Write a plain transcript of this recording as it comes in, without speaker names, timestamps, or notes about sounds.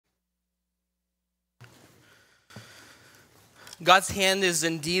God's hand is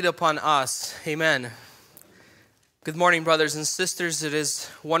indeed upon us. Amen. Good morning, brothers and sisters. It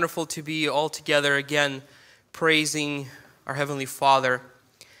is wonderful to be all together again, praising our Heavenly Father.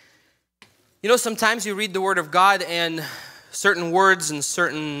 You know, sometimes you read the Word of God and certain words and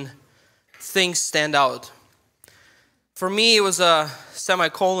certain things stand out. For me, it was a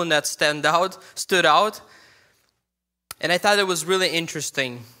semicolon that stood out, and I thought it was really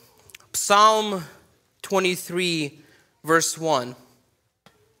interesting. Psalm 23, verse 1.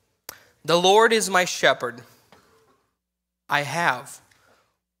 The Lord is my shepherd. I have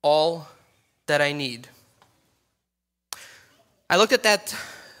all that I need. I looked at that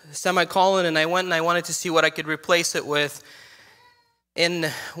semicolon and I wanted to see what I could replace it with. And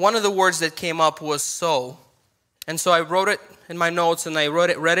one of the words that came up was so. And so I wrote it in my notes and I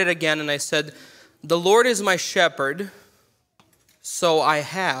read it again and I said, the Lord is my shepherd, so I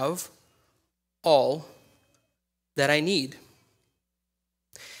have all that I need.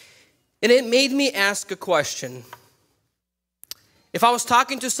 And it made me ask a question. If I was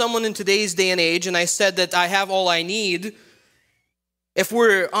talking to someone in today's day and age and I said that I have all I need, if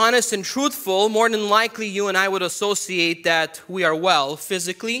we're honest and truthful, more than likely you and I would associate that we are well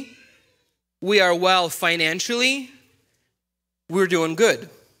physically, we are well financially, we're doing good.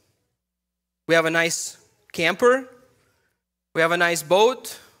 We have a nice camper, we have a nice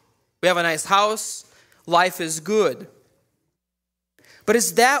boat, we have a nice house, life is good. But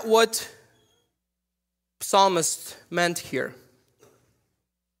is that what psalmist meant here?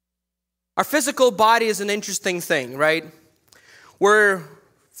 Our physical body is an interesting thing, right? We're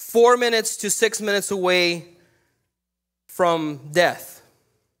 4 minutes to 6 minutes away from death.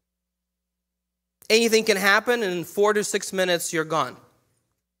 Anything can happen, and in 4 to 6 minutes, you're gone.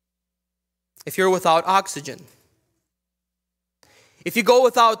 If you're without oxygen. If you go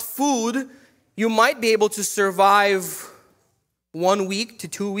without food, you might be able to survive 1 week to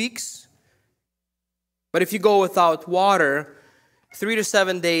 2 weeks. But if you go without water, 3 to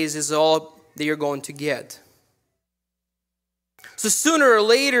 7 days is all that you're going to get. So sooner or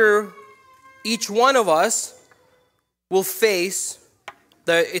later, each one of us will face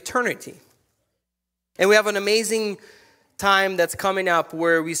the eternity. And we have an amazing time that's coming up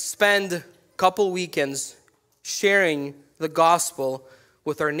where we spend a couple weekends sharing the gospel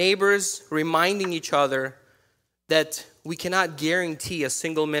with our neighbors, reminding each other that we cannot guarantee a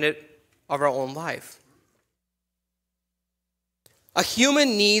single minute of our own life. A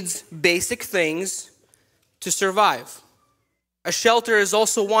human needs basic things to survive. A shelter is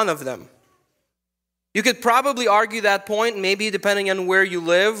also one of them. You could probably argue that point, maybe depending on where you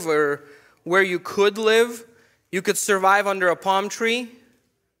live or where you could live. You could survive under a palm tree,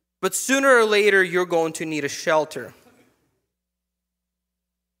 but sooner or later you're going to need a shelter.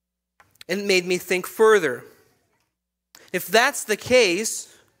 It made me think further. If that's the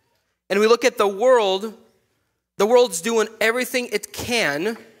case, and we look at the world's doing everything it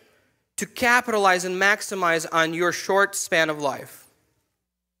can to capitalize and maximize on your short span of life.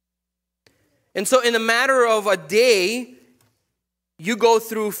 And so in a matter of a day, you go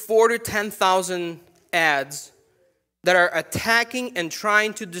through 4,000 to 10,000 ads that are attacking and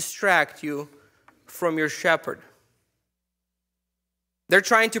trying to distract you from your shepherd. They're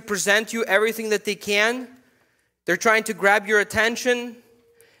trying to present you everything that they can. They're trying to grab your attention.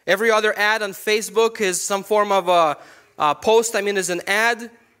 Every other ad on Facebook is some form of a post, is an ad.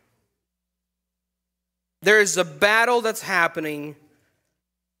 There is a battle that's happening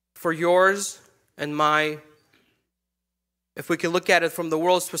for yours and my, if we can look at it from the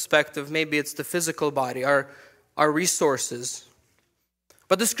world's perspective, maybe it's the physical body, our resources.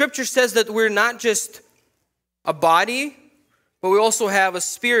 But the scripture says that we're not just a body, but we also have a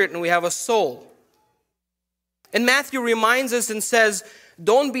spirit and we have a soul. And Matthew reminds us and says,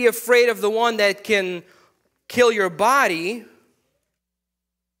 don't be afraid of the one that can kill your body,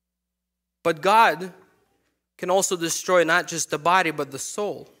 but God can also destroy not just the body, but the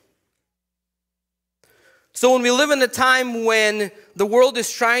soul. So when we live in a time when the world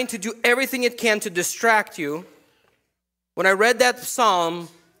is trying to do everything it can to distract you, when I read that psalm,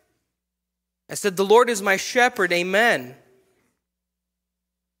 I said, the Lord is my shepherd, amen.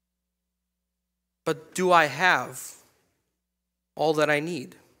 But do I have all that I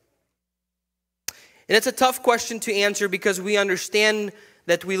need? And it's a tough question to answer because we understand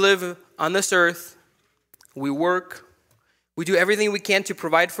that we live on this earth, we work, we do everything we can to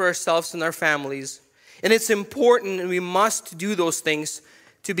provide for ourselves and our families. And it's important and we must do those things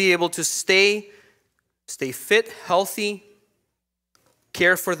to be able to stay fit, healthy,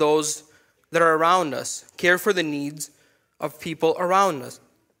 care for those that are around us, care for the needs of people around us.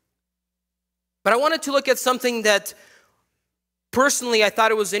 But I wanted to look at something that personally, I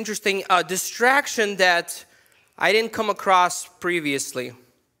thought it was interesting, a distraction that I didn't come across previously.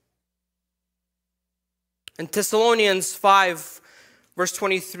 In Thessalonians 5, verse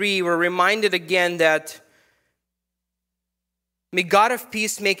 23, we're reminded again that may God of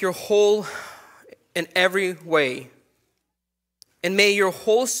peace make you whole in every way, and may your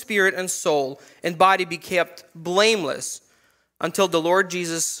whole spirit and soul and body be kept blameless until the Lord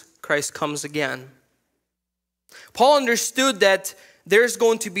Jesus Christ comes again. Paul understood that there's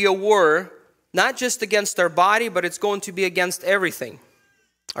going to be a war, not just against our body, but it's going to be against everything.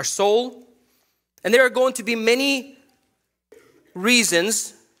 Our soul. And there are going to be many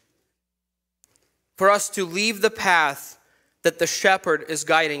reasons for us to leave the path that the shepherd is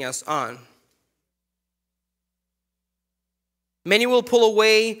guiding us on. Many will pull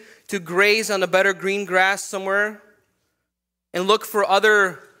away to graze on a better green grass somewhere and look for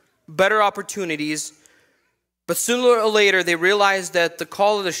other better opportunities. But sooner or later, they realize that the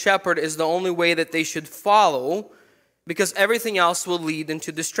call of the shepherd is the only way that they should follow, because everything else will lead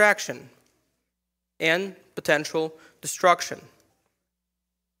into distraction and potential destruction.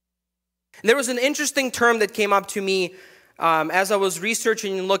 And there was an interesting term that came up to me as I was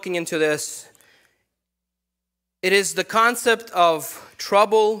researching and looking into this. It is the concept of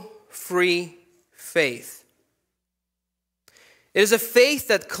trouble-free faith. It is a faith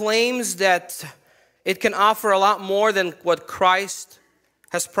that claims that it can offer a lot more than what Christ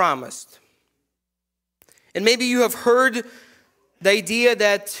has promised. And maybe you have heard the idea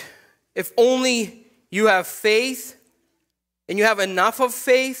that if only you have faith and you have enough of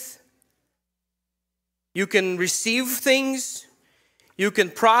faith, you can receive things, you can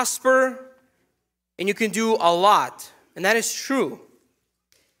prosper, and you can do a lot. And that is true.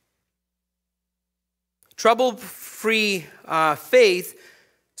 Trouble-free faith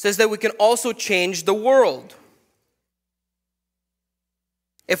says that we can also change the world.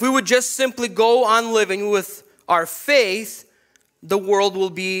 If we would just simply go on living with our faith, the world will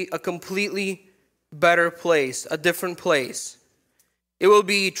be a completely better place, a different place. It will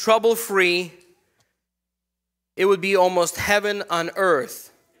be trouble-free. It would be almost heaven on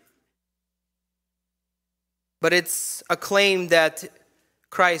earth. But it's a claim that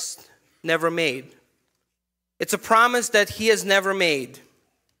Christ never made. It's a promise that He has never made.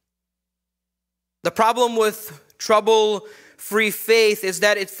 The problem with trouble-free faith is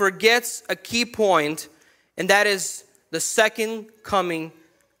that it forgets a key point, and that is the second coming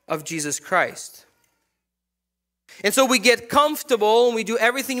of Jesus Christ. And so we get comfortable and we do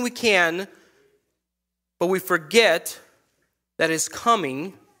everything we can, but we forget that His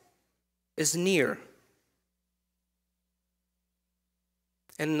coming is near.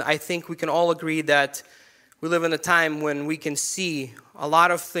 And I think we can all agree that we live in a time when we can see a lot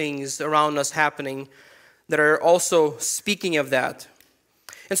of things around us happening that are also speaking of that.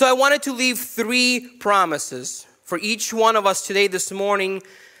 And so I wanted to leave 3 promises for each one of us today, this morning,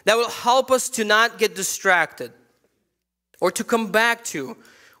 that will help us to not get distracted or to come back to.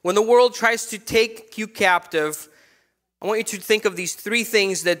 When the world tries to take you captive, I want you to think of these 3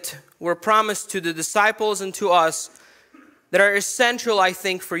 things that were promised to the disciples and to us that are essential, I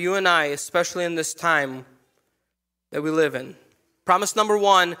think, for you and I, especially in this time that we live in. Promise number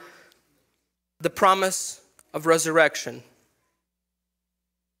 1, the promise of resurrection.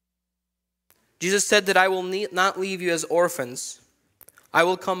 Jesus said that I will not leave you as orphans. I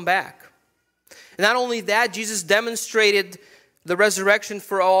will come back. And not only that, Jesus demonstrated the resurrection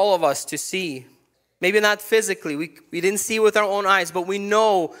for all of us to see. Maybe not physically. We didn't see with our own eyes, but we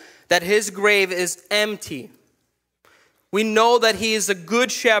know that His grave is empty. We know that He is a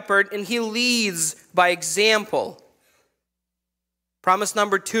good shepherd and He leads by example. Promise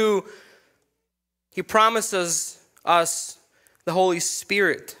number 2, He promises us the Holy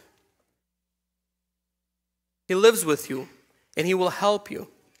Spirit. He lives with you and He will help you.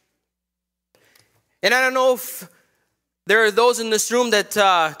 And I don't know if there are those in this room that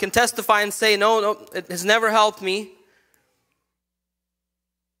can testify and say, no, it has never helped me.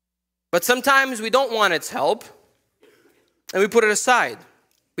 But sometimes we don't want its help and we put it aside.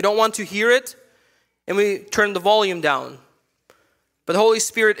 We don't want to hear it and we turn the volume down. But the Holy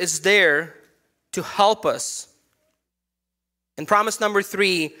Spirit is there to help us. And promise number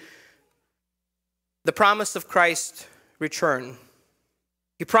 3, the promise of Christ's return.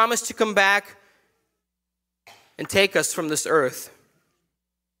 He promised to come back and take us from this earth.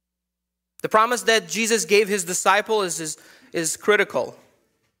 The promise that Jesus gave His disciples is critical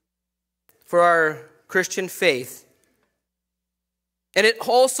for our Christian faith. And it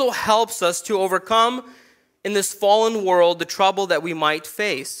also helps us to overcome in this fallen world the trouble that we might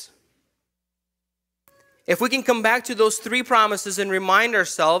face. If we can come back to those three promises and remind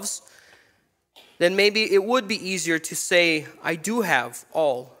ourselves, then maybe it would be easier to say, I do have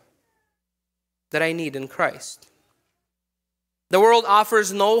all that I need in Christ. The world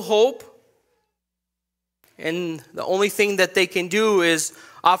offers no hope, and the only thing that they can do is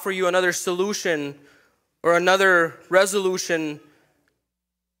offer you another solution or another resolution,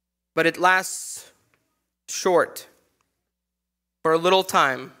 but it lasts short for a little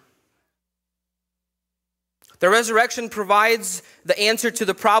time. The resurrection provides the answer to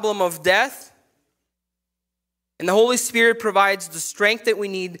the problem of death, and the Holy Spirit provides the strength that we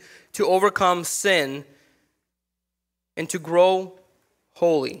need to overcome sin and to grow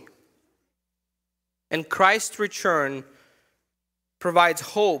holy. And Christ's return provides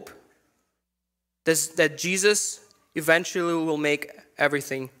hope that Jesus eventually will make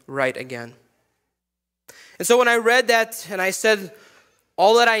everything right again. And so when I read that and I said,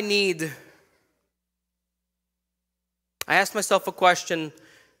 all that I need, I asked myself a question,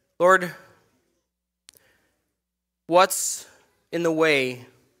 Lord, what's in the way?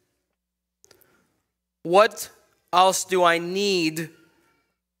 What else do I need?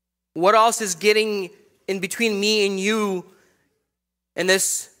 What else is getting in between me and you and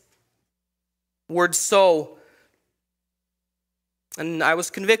this word so? And I was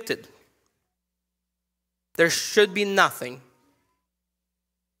convicted. There should be nothing.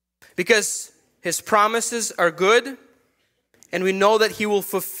 Because His promises are good, and we know that He will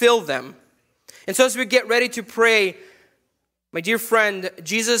fulfill them. And so as we get ready to pray, my dear friend,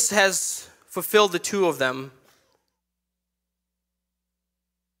 Jesus has fulfilled the two of them.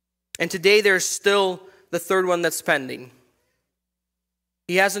 And today there's still the third one that's pending.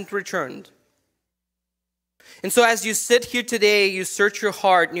 He hasn't returned. And so as you sit here today, you search your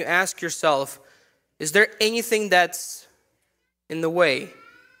heart and you ask yourself, is there anything that's in the way?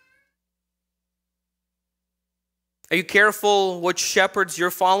 Are you careful what shepherds you're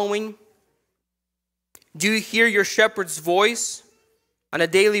following? Do you hear your shepherd's voice on a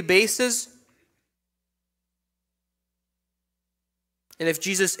daily basis? And if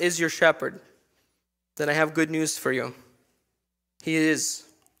Jesus is your shepherd, then I have good news for you. He is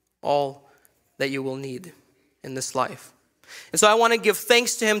all that you will need in this life. And so I want to give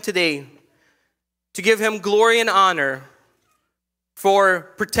thanks to Him today, to give Him glory and honor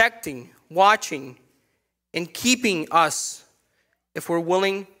for protecting, watching, and keeping us if we're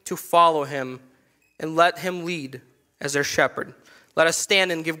willing to follow Him and let Him lead as our shepherd. Let us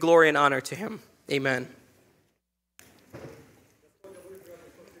stand and give glory and honor to Him. Amen.